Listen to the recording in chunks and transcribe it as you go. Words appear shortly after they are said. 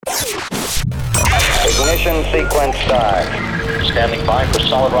Ignition sequence start. Standing by for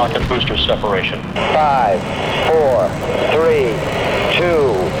solid rocket booster separation. 5, 4, 3,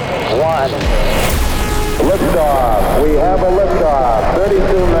 2, 1. Liftoff. We have a liftoff. 32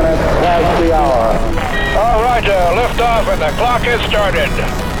 minutes past the hour. All right, liftoff and the clock has started.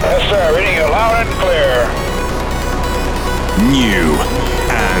 Yes, sir. Reading you loud and clear. New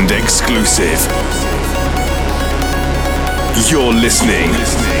and exclusive. You're listening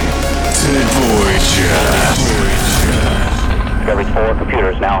to Voyager. Discovery's 4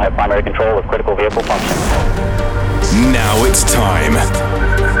 computers now have primary control of critical vehicle function. Now it's time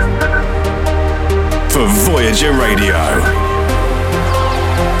for Voyager Radio.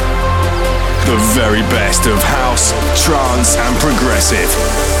 The very best of house, trance and progressive.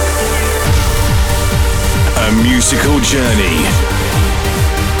 A musical journey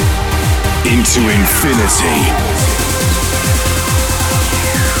into infinity.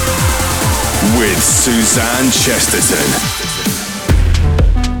 With Suzanne Chesterton.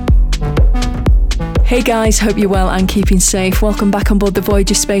 Hey guys, hope you're well and keeping safe. Welcome back on board the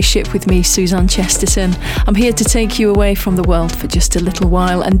Voyager spaceship with me, Suzanne Chesterton. I'm here to take you away from the world for just a little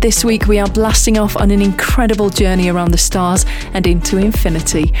while, and this week we are blasting off on an incredible journey around the stars and into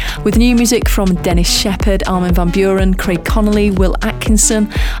infinity. With new music from Dennis Sheperd, Armin van Buuren, Craig Connolly, Will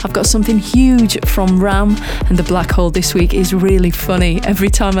Atkinson. I've got something huge from Ram, and The Black Hole this week is really funny. Every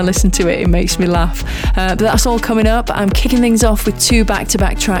time I listen to it, it makes me laugh. But that's all coming up. I'm kicking things off with 2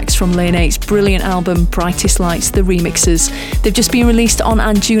 back-to-back tracks from Lane 8's brilliant album, Brightest Lights, the remixes. They've just been released on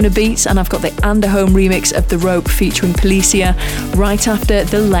Anjuna Beats, and I've got the Underhome remix of The Rope featuring Policia right after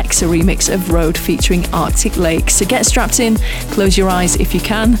the Lexa remix of Road featuring Arctic Lake. So get strapped in, close your eyes if you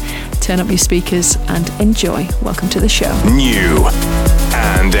can, turn up your speakers and enjoy. Welcome to the show. New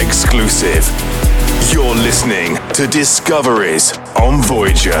and exclusive. You're listening to Discoveries on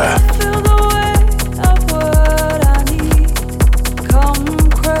Voyager.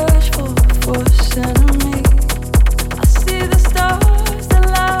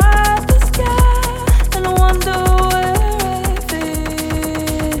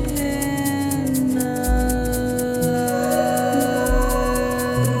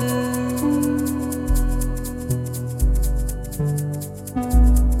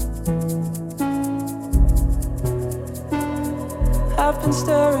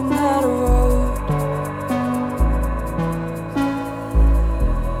 Staring at a road.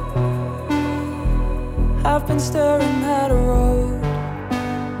 I've been staring at a road.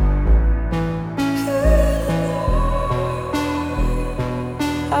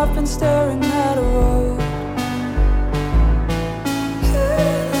 I've been staring at a road.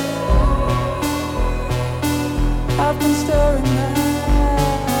 I've been staring at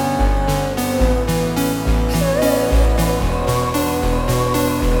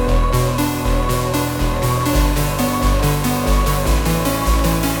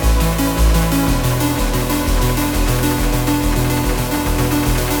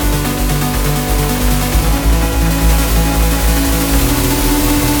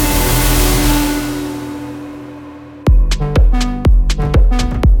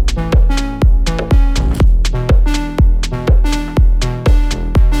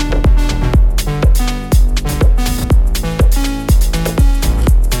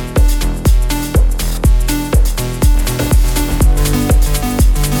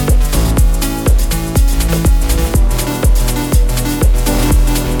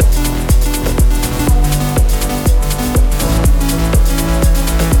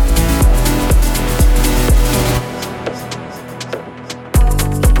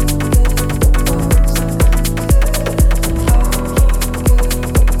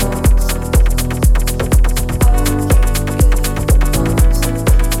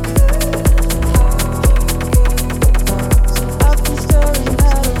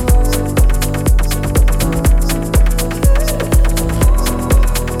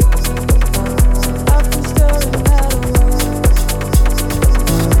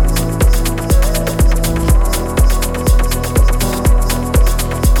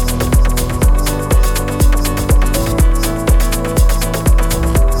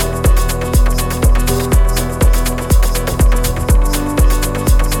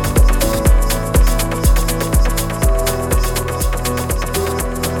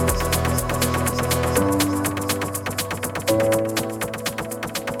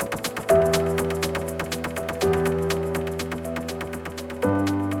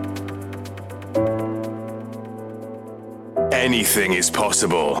Anything is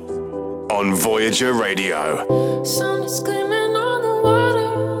possible on Voyager Radio. Sun is gleaming on the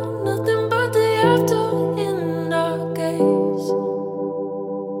water, nothing but the after in our gaze.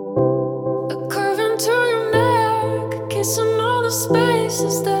 A curve into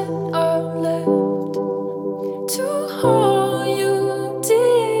spaces that are left to hold you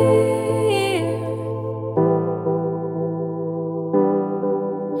dear.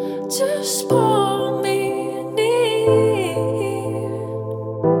 Just pull me near.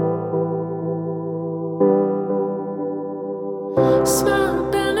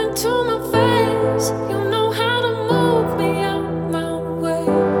 Smile bend into my face. You know how to move me out my way.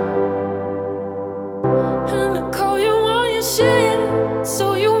 And I call you on your shit,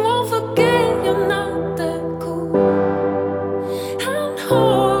 so you won't forget you're not that cool. And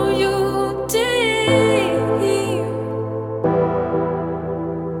hold you dear.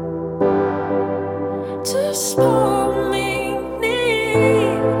 Just pull me near.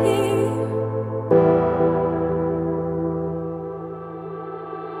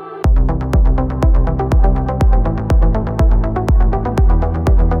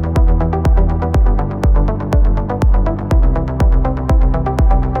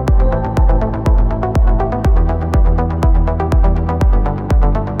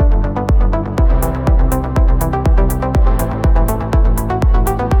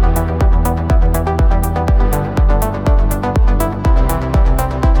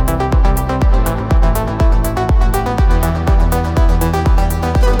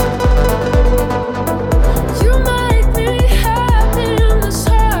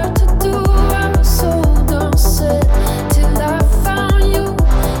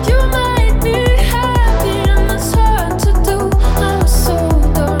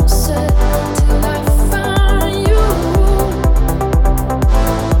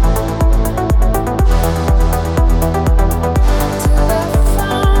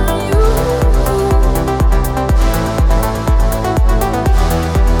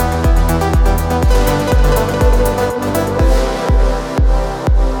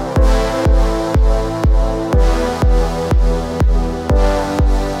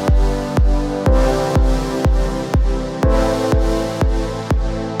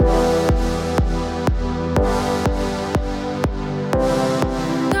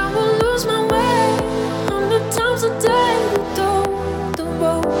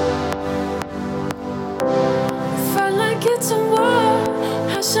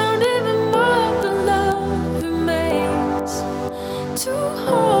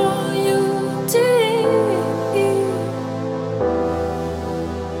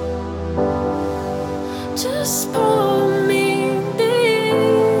 Just pull me near.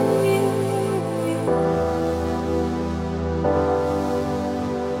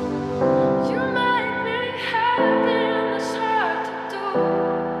 You make me happy and it's hard to do.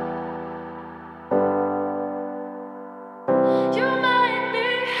 You make me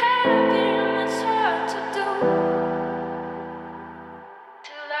happy and it's hard to do.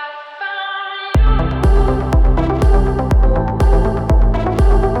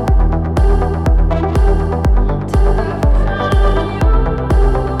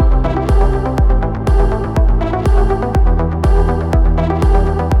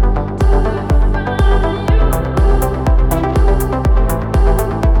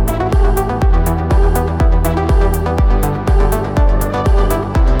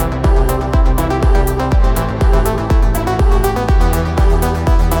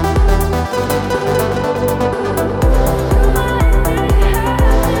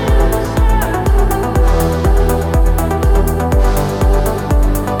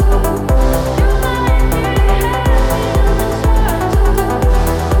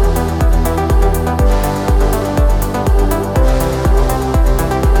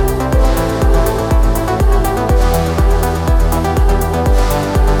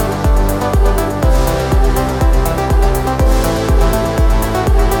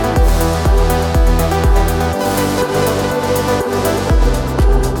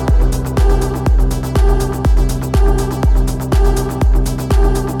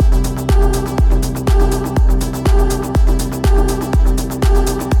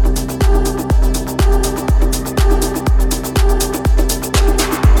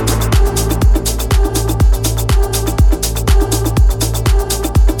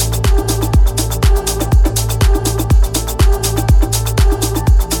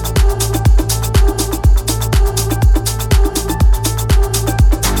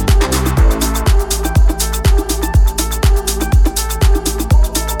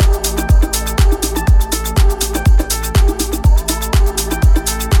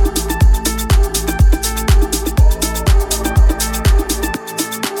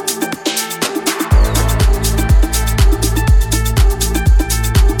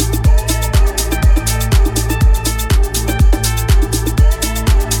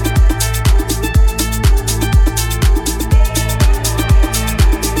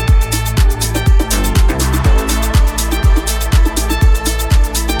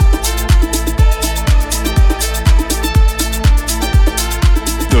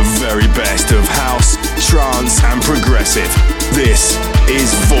 very best of house, trance and progressive. This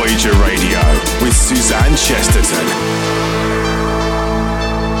is Voyager Radio with Suzanne Chesterton.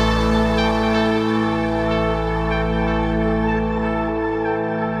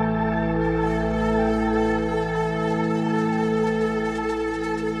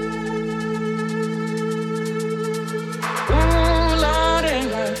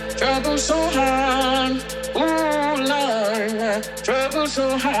 So hard, ooh Lord, trouble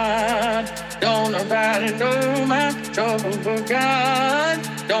so hard. Don't nobody know my trouble but God.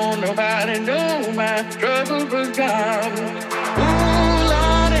 Don't nobody know my trouble but God. Ooh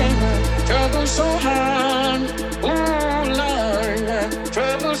Lord, trouble so hard, ooh Lord,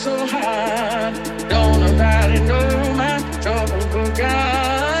 trouble so hard. Don't nobody know my trouble but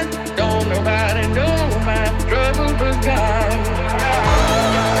God. Don't nobody know my trouble but God.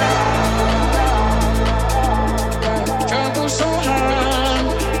 So hard,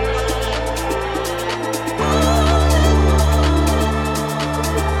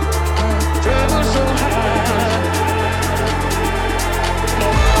 trouble so hard, trouble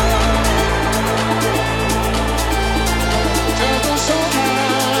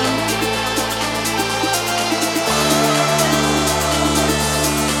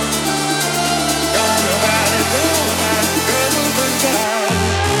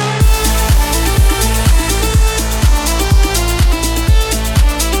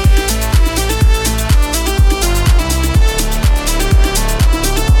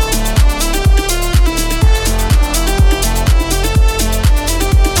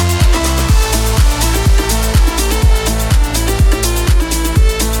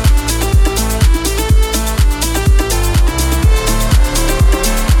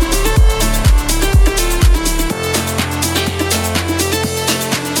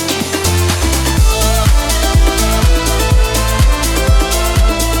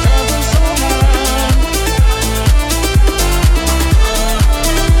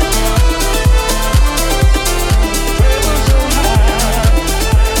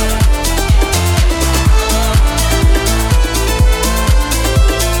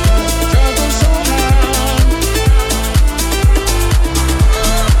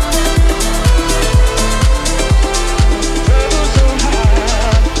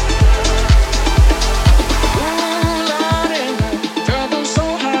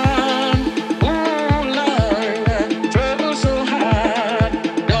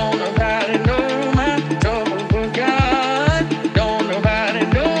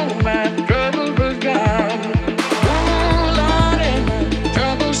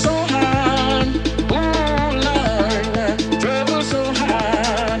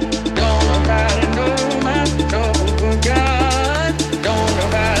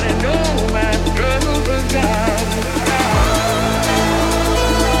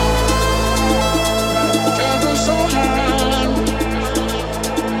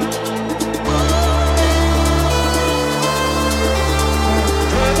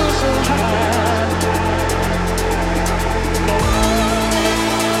so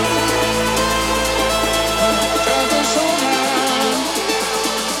hard.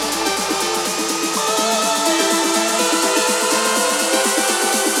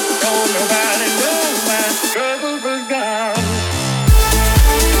 Don't nobody know my trouble but God.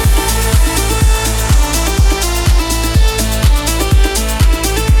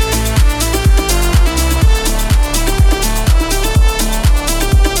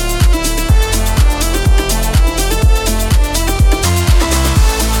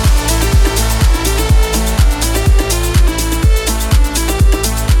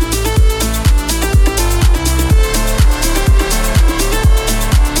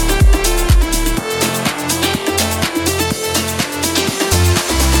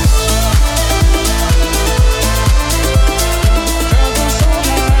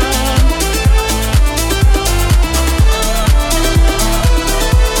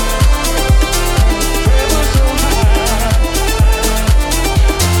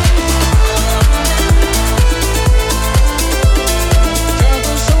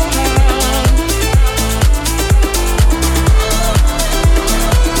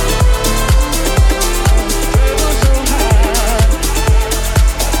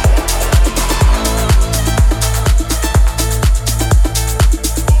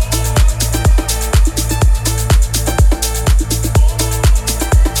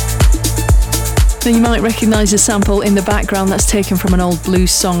 Now you might recognise a sample in the background that's taken from an old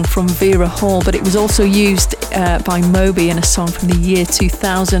blues song from Vera Hall, but it was also used by Moby in a song from the year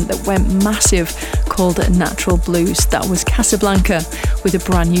 2000 that went massive called called Natural Blues. That was Casablanca with a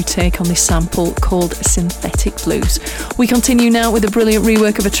brand new take on this sample called Synthetic Blues. We continue now with a brilliant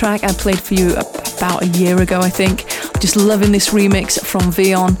rework of a track I played for you about a year ago, I think. Just loving this remix from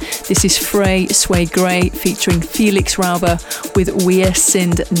Vion. This is Frey Suede Grey featuring Felix Rauber with Wir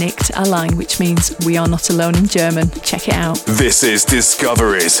sind nicht allein, which means we are not alone in German. Check it out. This is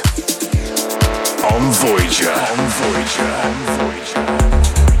Discoveries on Voyager.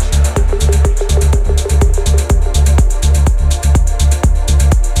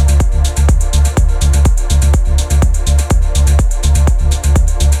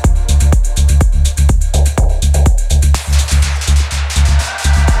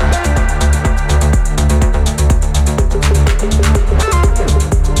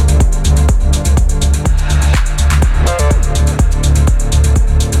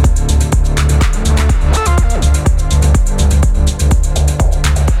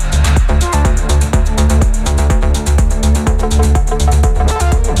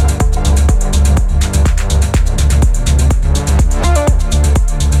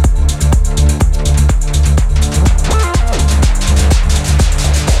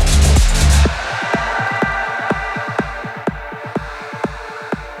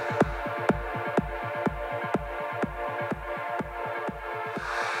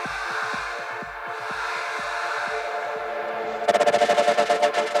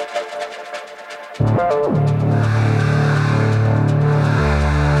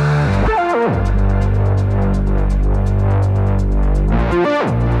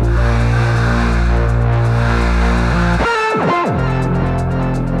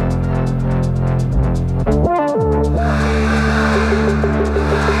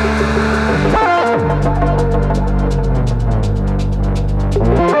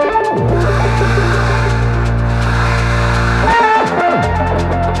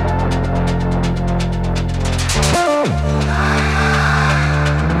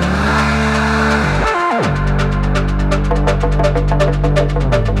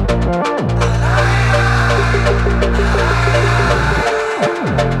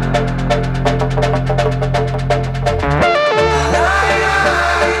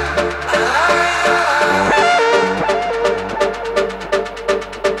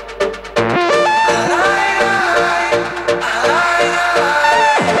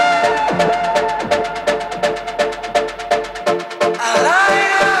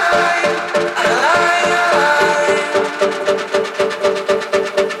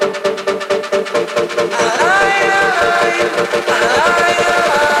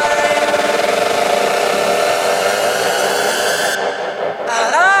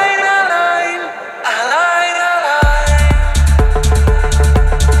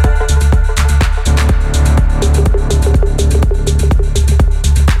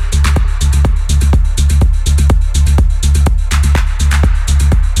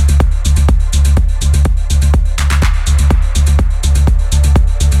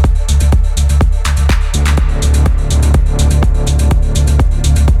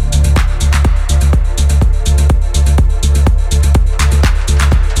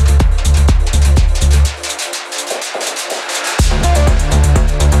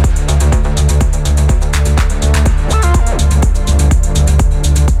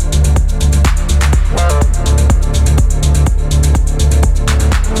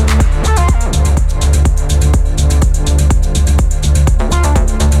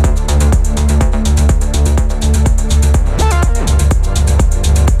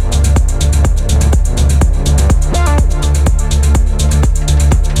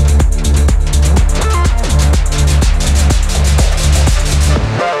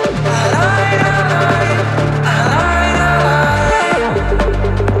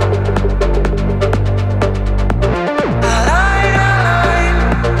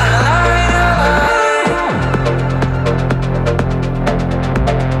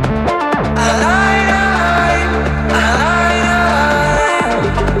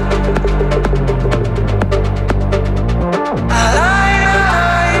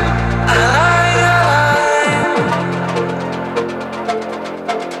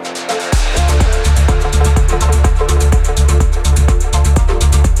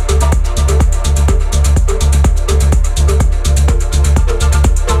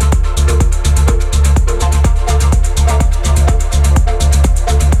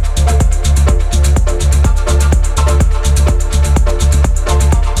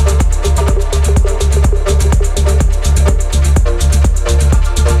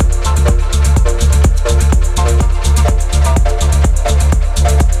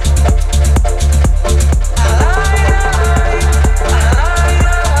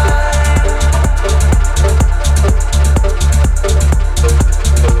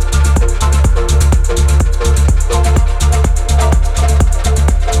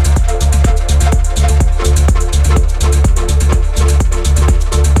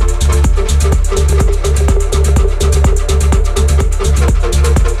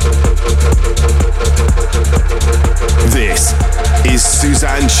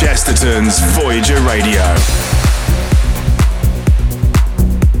 Suzanne Chesterton's Voyager Radio.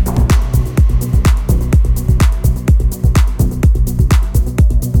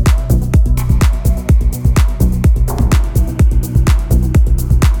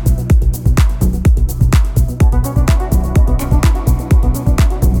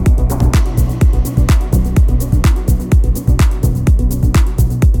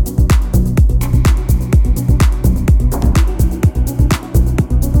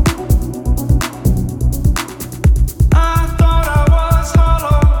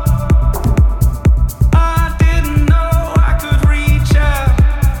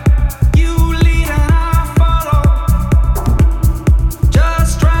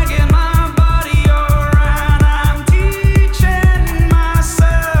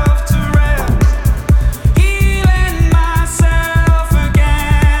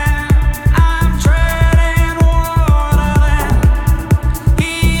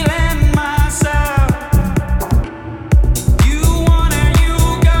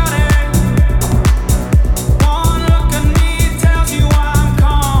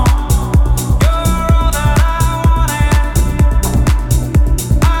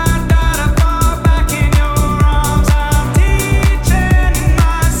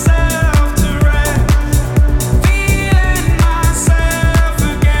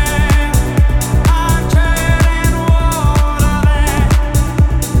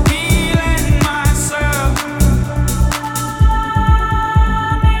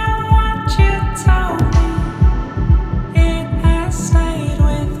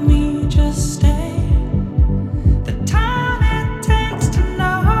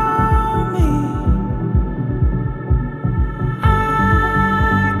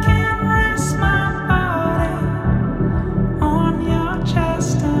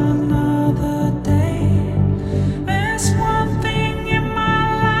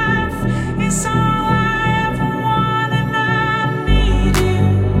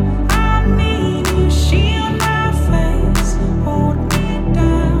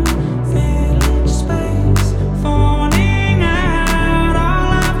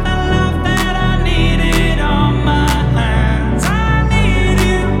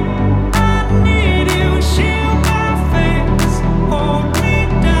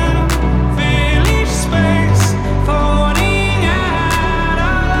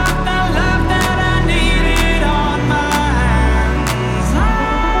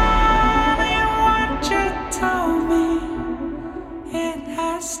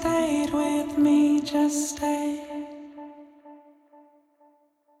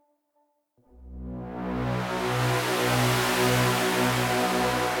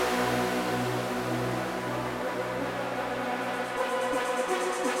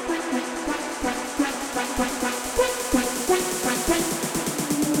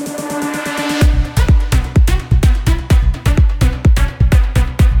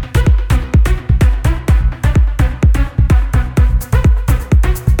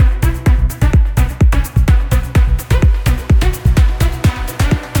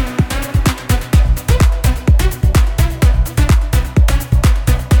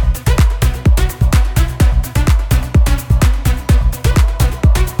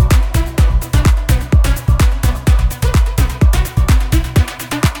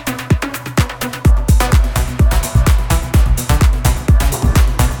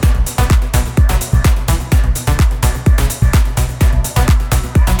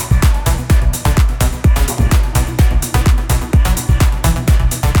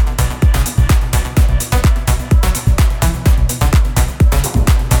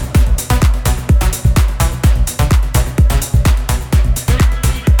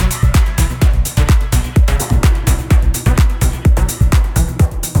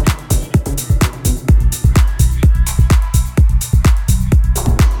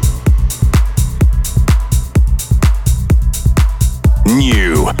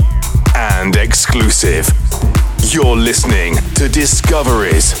 exclusive. You're listening to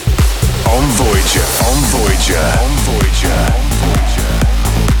Discoveries on Voyager, on Voyager, on Voyager, on Voyager.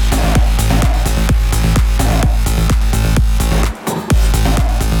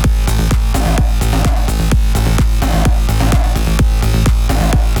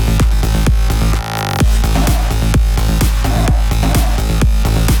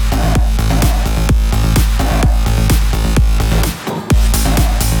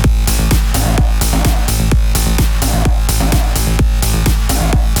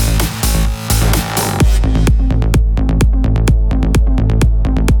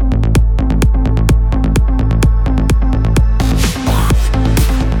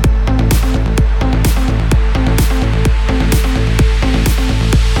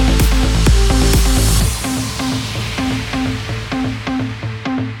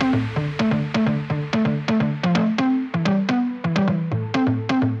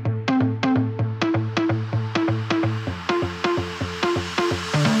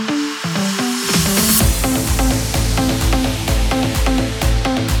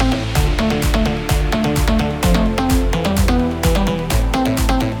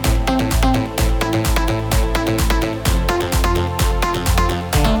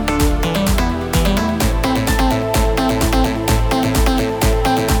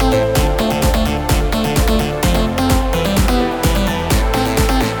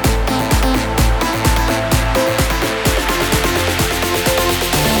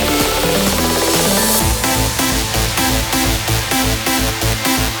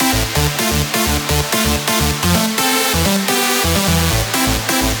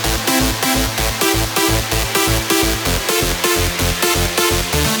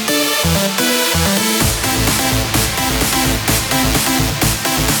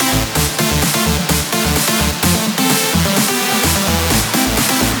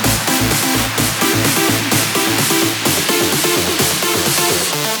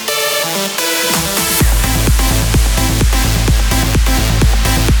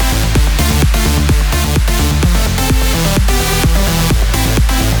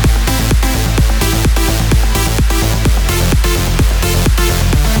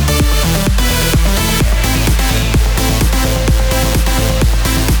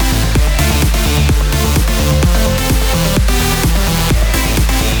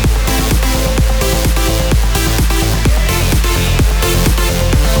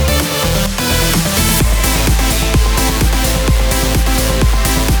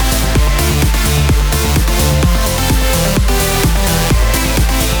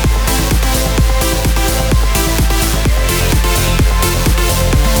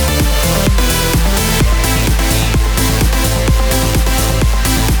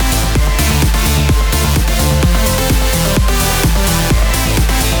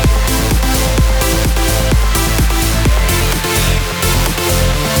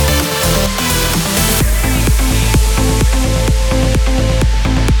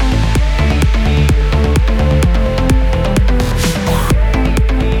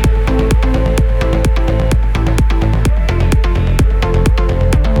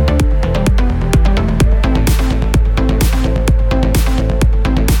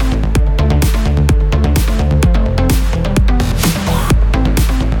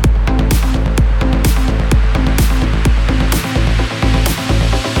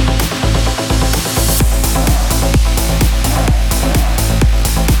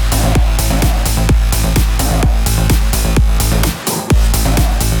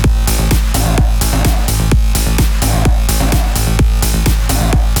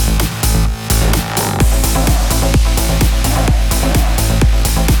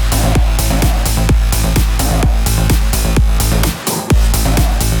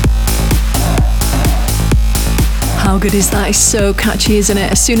 How good is that? It's so catchy, isn't it?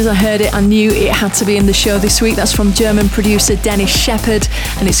 As soon as I heard it, I knew it had to be in the show this week. That's from German producer Dennis Sheperd,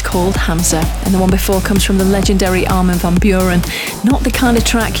 and it's called Hamza. And the one before comes from the legendary Armin van Buuren. Not the kind of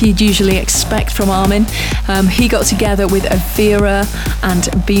track you'd usually expect from Armin. He got together with Avira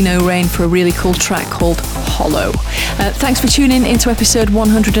and Bino Rain for a really cool track called Hollow. Thanks for tuning into episode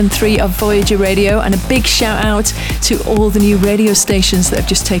 103 of Voyager Radio, and a big shout out to all the new radio stations that have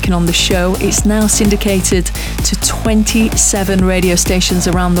just taken on the show. It's now syndicated to 27 radio stations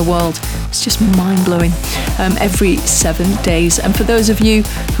around the world. It's just mind-blowing. Every 7 days. And for those of you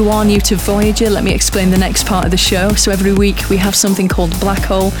who are new to Voyager, let me explain the next part of the show. So every week we have something called Black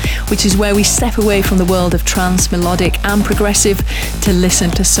Hole, which is where we step away from the world of trance, melodic and progressive to listen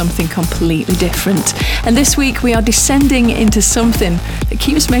to something completely different. And this week we are descending into something that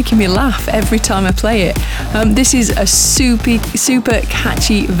keeps making me laugh every time I play it. This is a super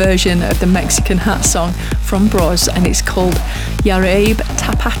catchy version of the Mexican Hat song from Bros, and it's called Yareb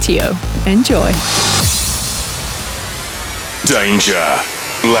Tapatio. Enjoy. Danger.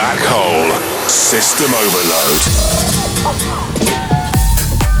 Black hole. System overload.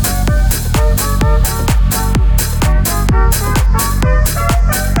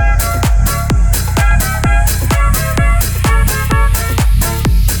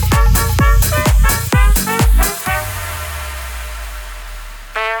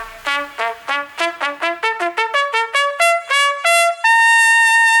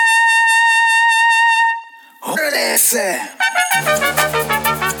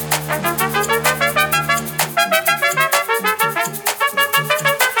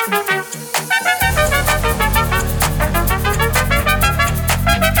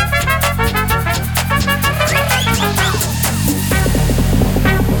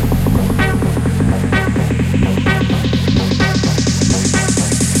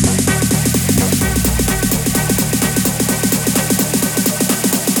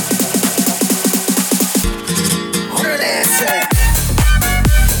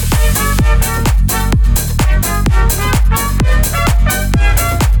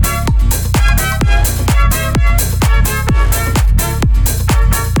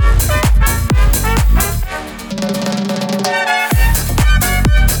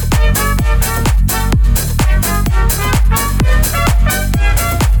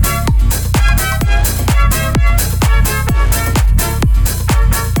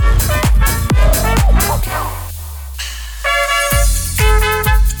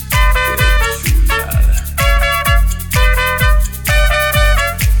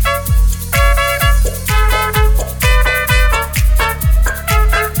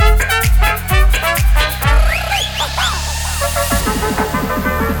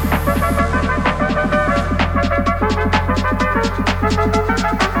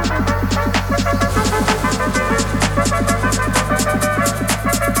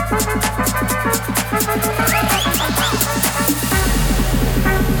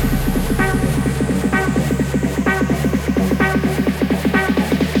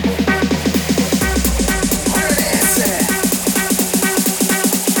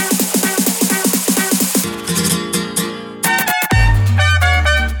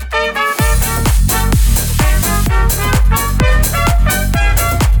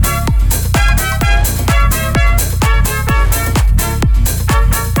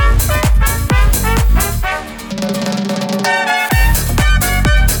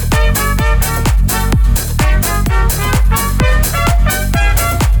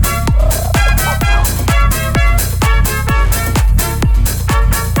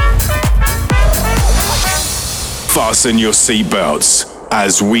 Fasten your seatbelts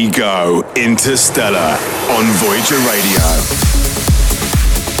as we go interstellar on Voyager Radio.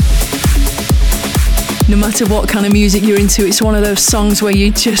 No matter what kind of music you're into, it's one of those songs where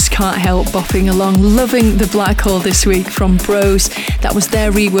you just can't help bopping along. Loving the Black Hole this week from Bros. That was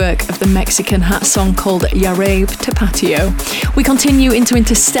their rework of the Mexican Hat song called Yareb Tapatio. We continue into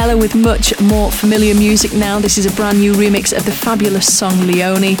Interstellar with much more familiar music now. This is a brand new remix of the fabulous song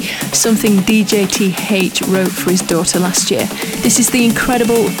Leone, something DJ TH wrote for his daughter last year. This is the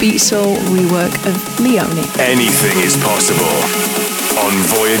incredible Beat Soul rework of Leone. Anything is possible on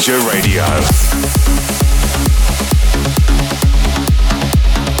Voyager Radio.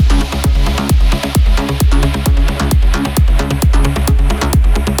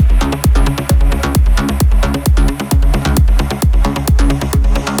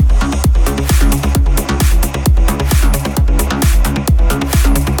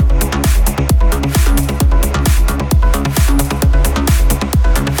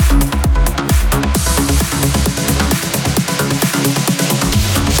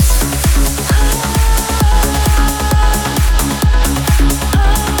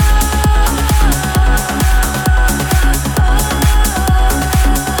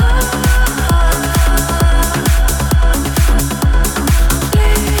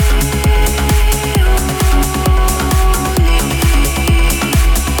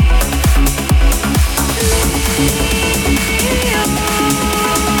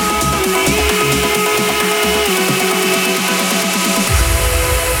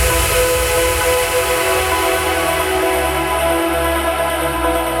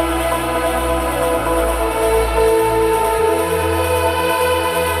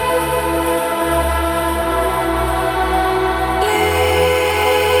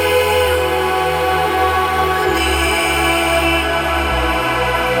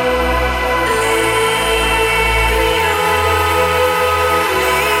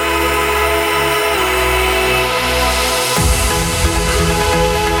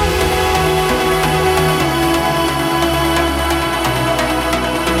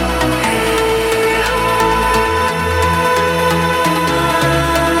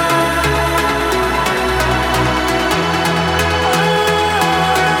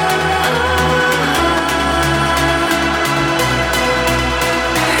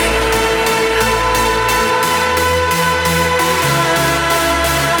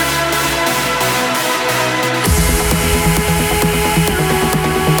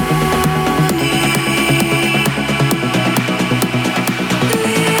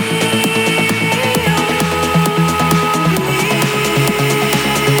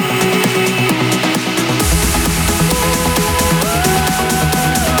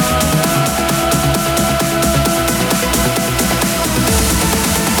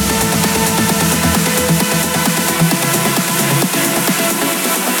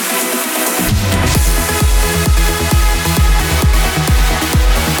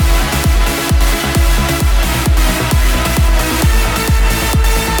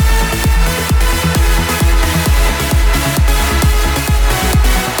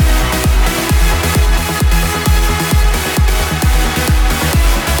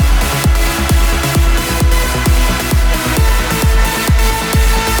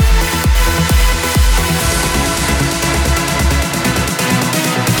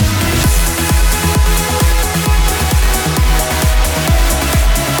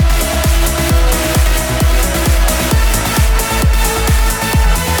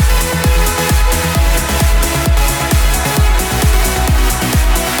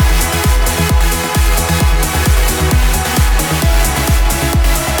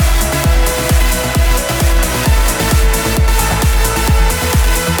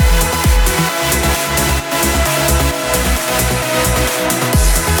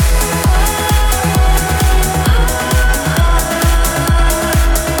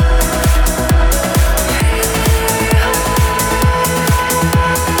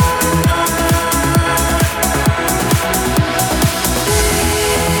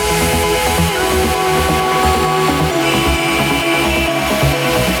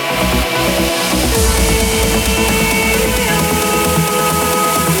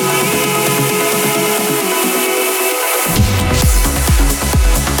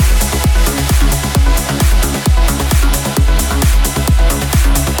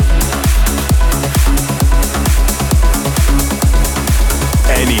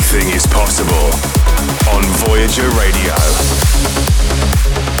 anything is possible on Voyager Radio.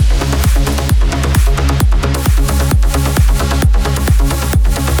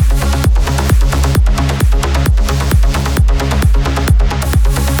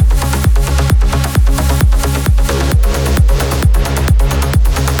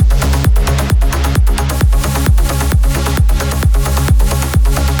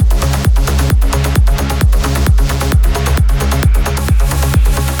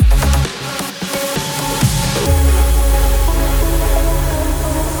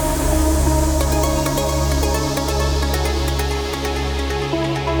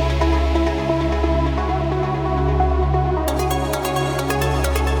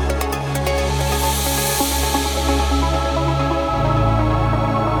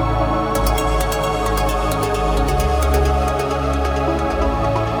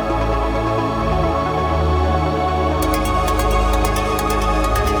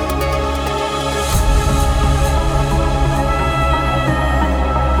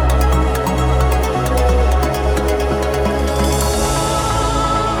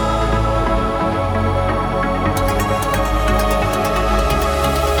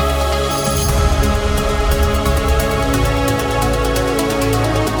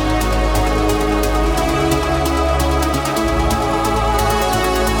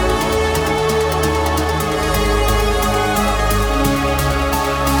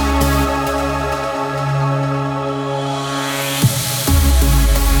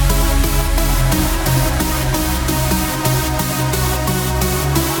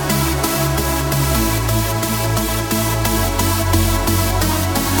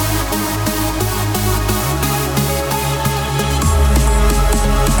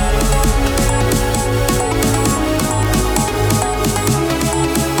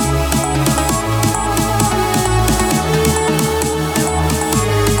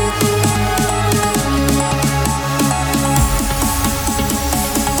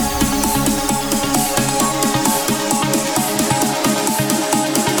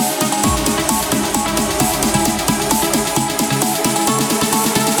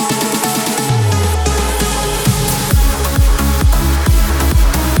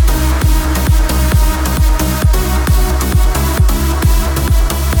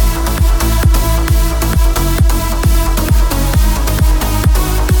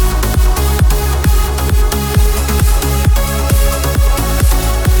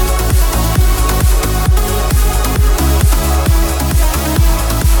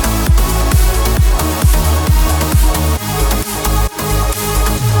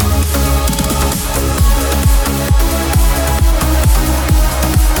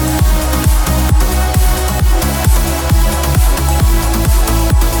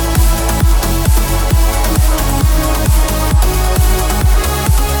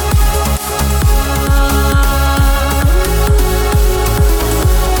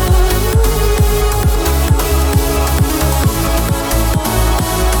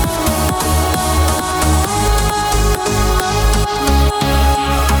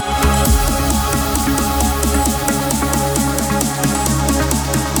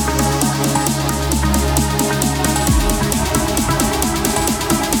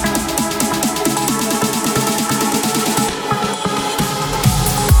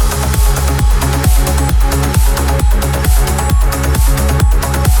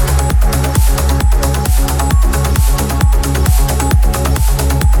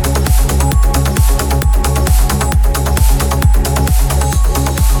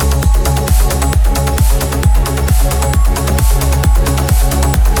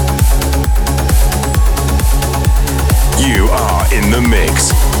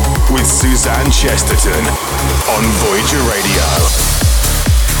 Suzanne Chesterton on Voyager Radio.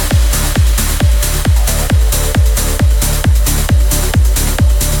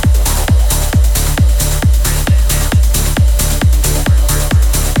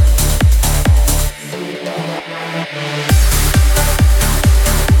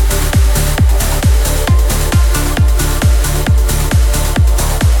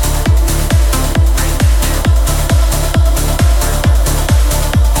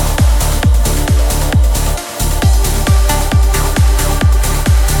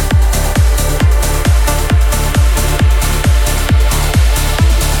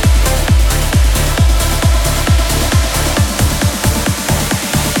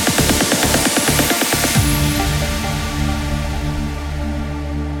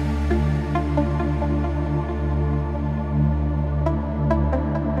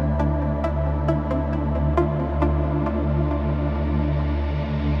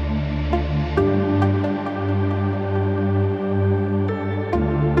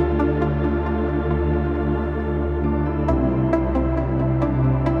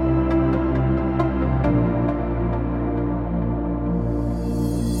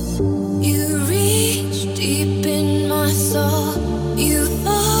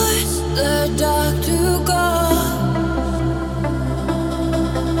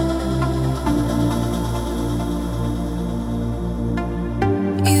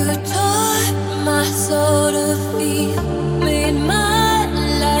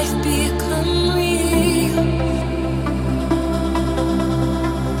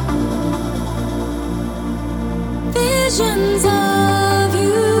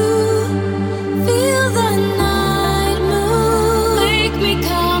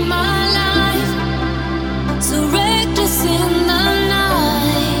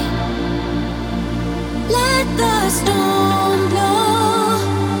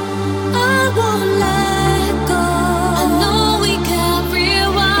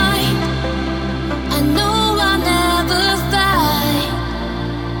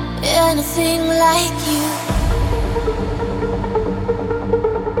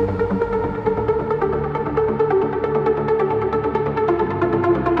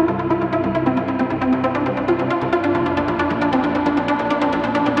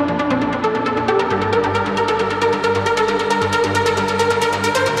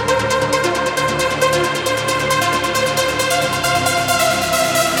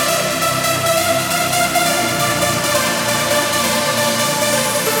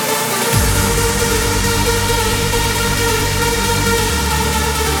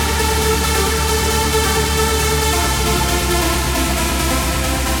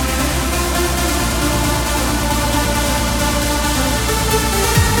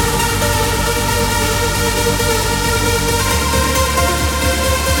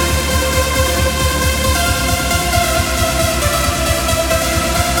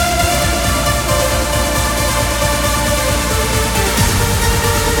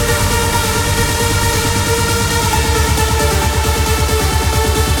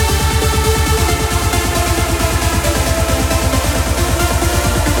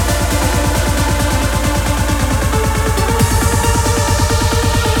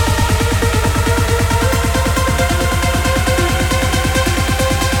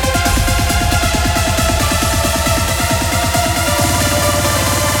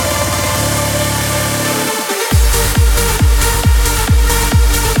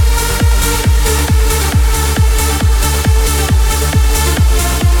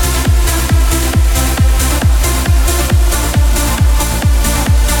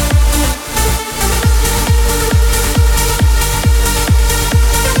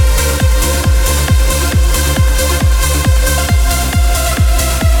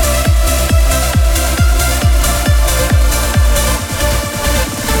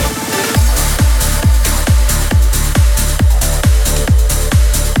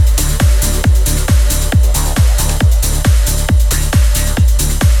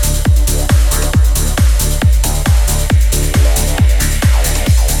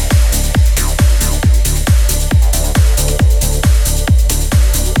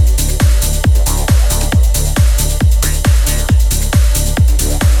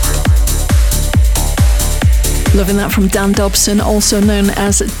 Loving that from Dan Dobson, also known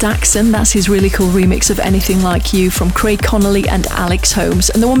as Daxon. That's his really cool remix of Anything Like You from Craig Connolly and Alex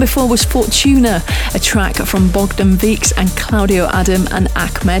Holmes. And the one before was Fortuna, a track from Bogdan Weeks and Claudio Adam and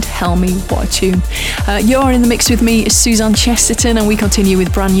Ahmed Helmi. What a tune. You're in the mix with me, Suzanne Chesterton, and we continue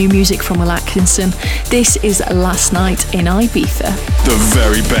with brand new music from Will Atkinson. This is Last Night in Ibiza. The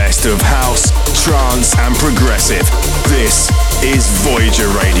very best of house, trance and progressive. This is Voyager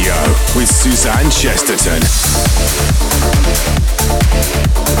Radio with Suzanne Chesterton.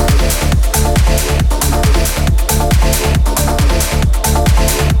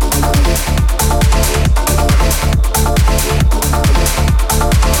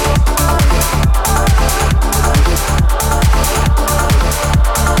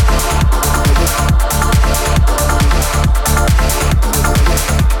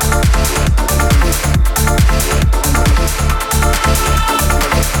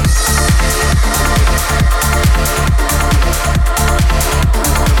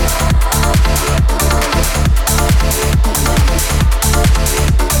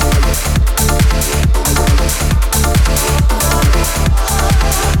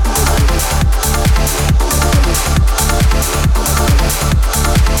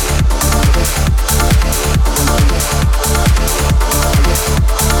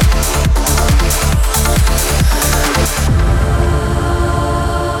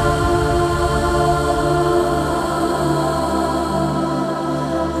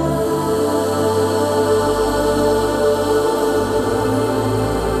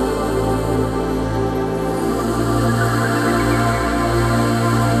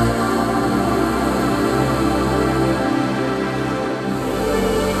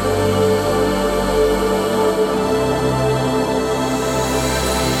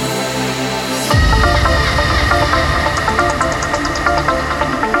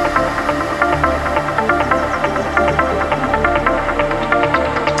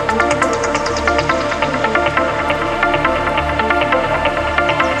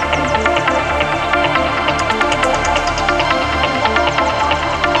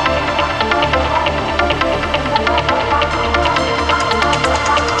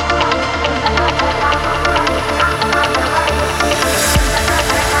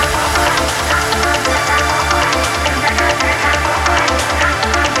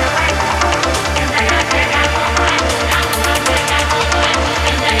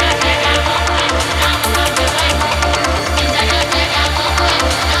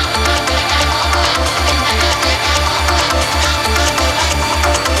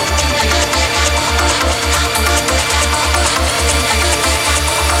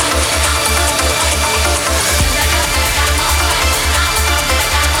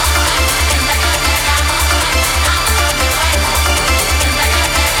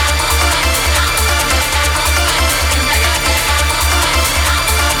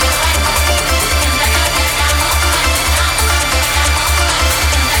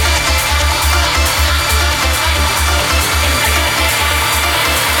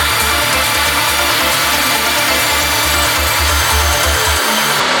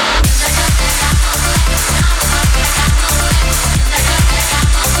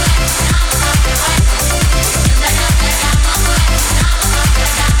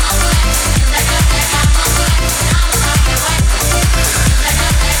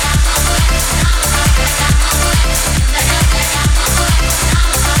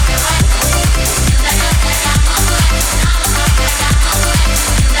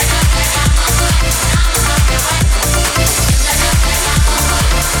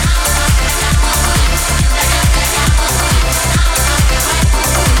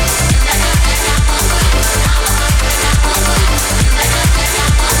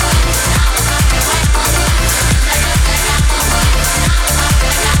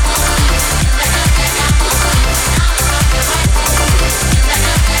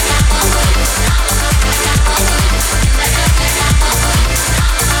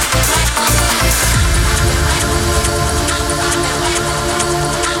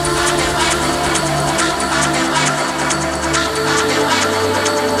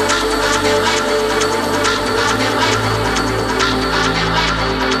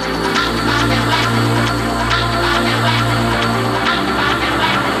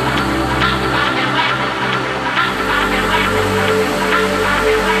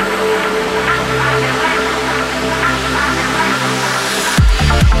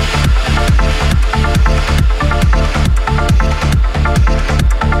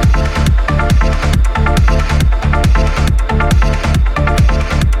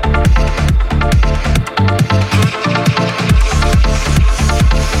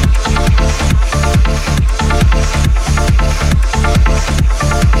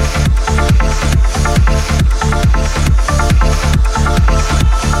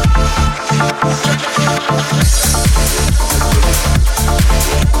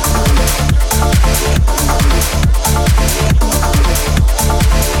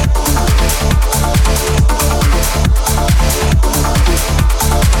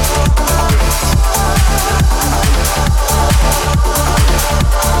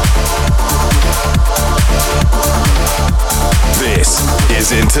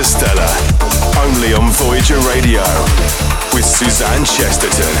 is Interstellar, only on Voyager Radio, with Suzanne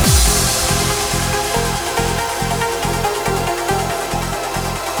Chesterton.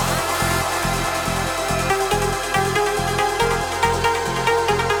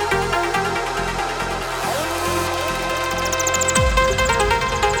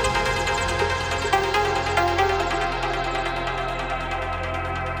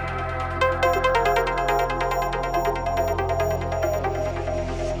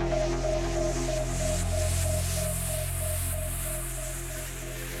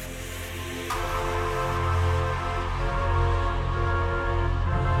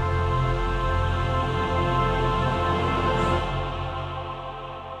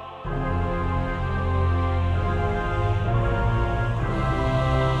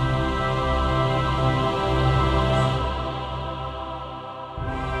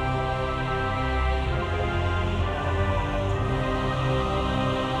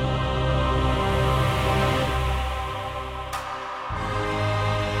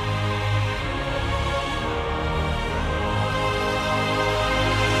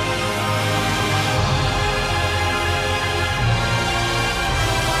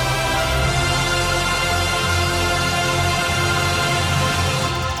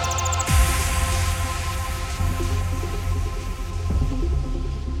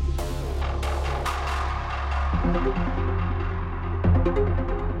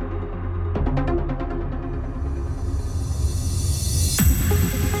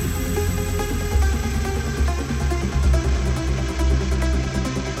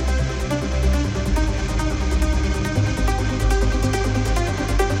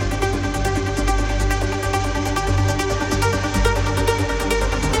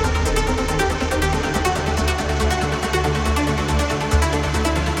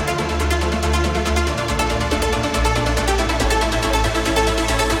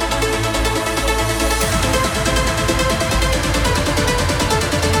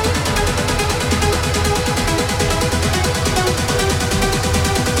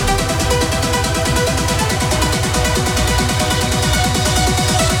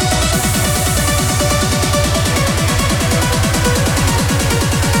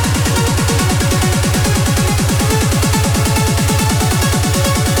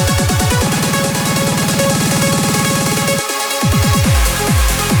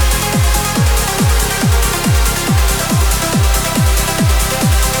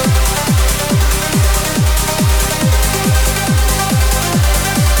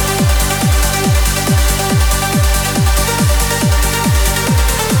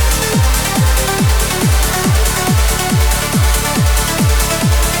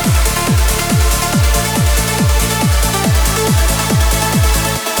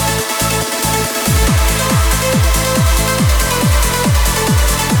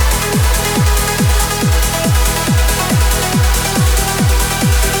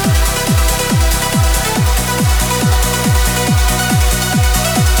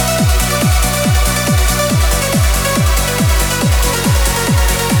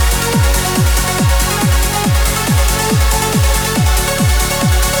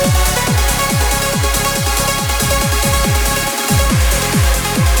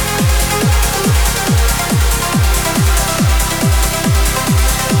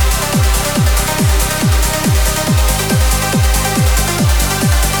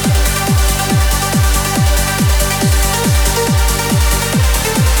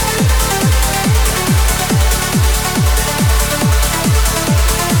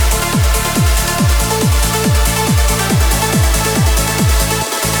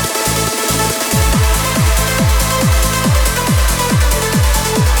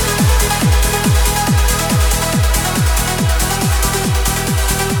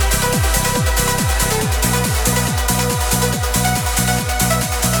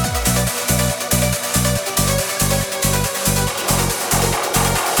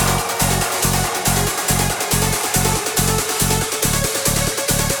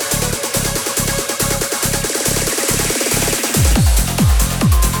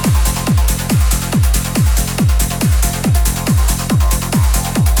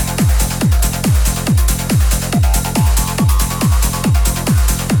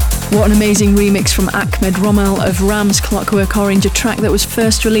 What an amazing remix from Ahmed Rommel of Ram's Clockwork Orange, a track that was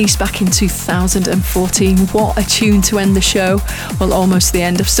first released back in 2014. What a tune to end the show. Well, almost the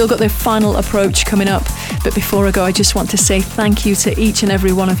end. I've still got the final approach coming up, but before I go, I just want to say thank you to each and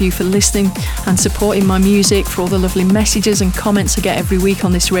every one of you for listening and supporting my music, for all the lovely messages and comments I get every week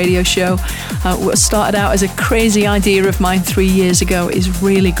on this radio show. What started out as a crazy idea of mine 3 years ago is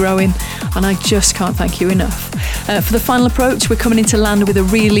really growing, and I just can't thank you enough. For the final approach, we're coming into land with a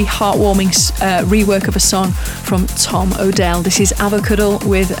really heartwarming rework of a song from Tom Odell. This is Avocado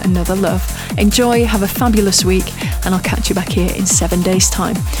with Another Love. Enjoy, have a fabulous week, and I'll catch you back here in 7 days'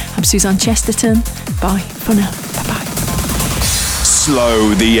 time. I'm Suzanne Chesterton. Bye for now. Bye-bye.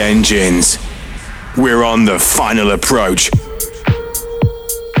 Slow the engines. We're on the final approach.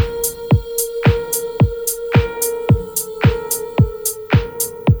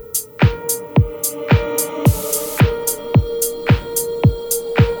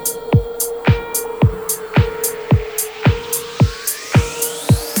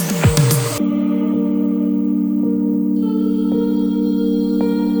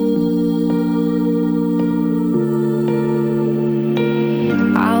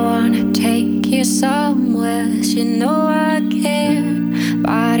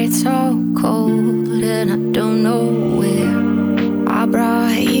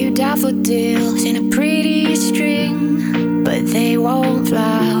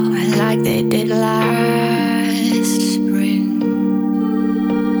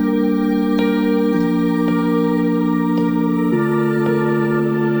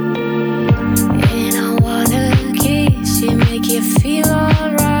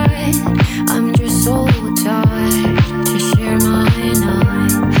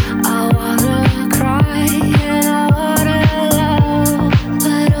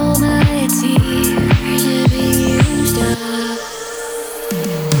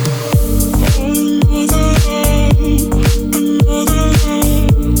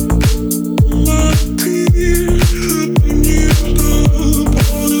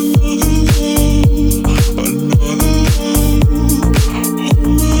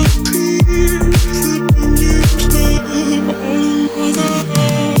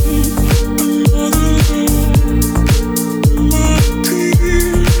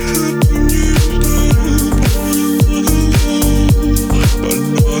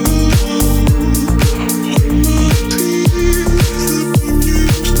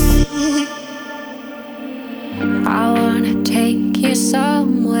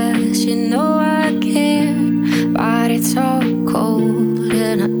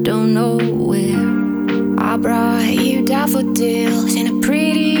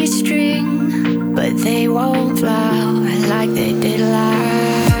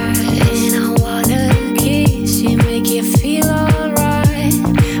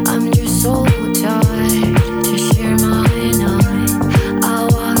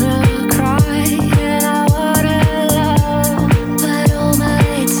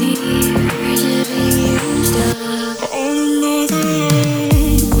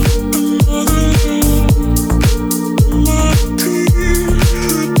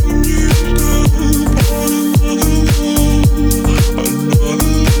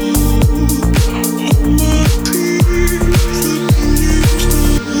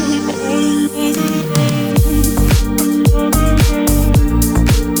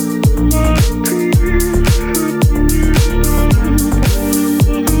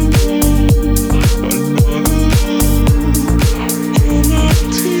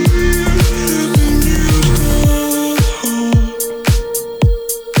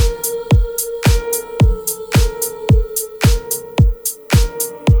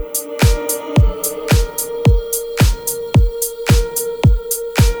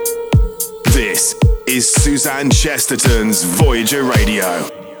 Suzanne Chesterton's Voyager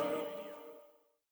Radio.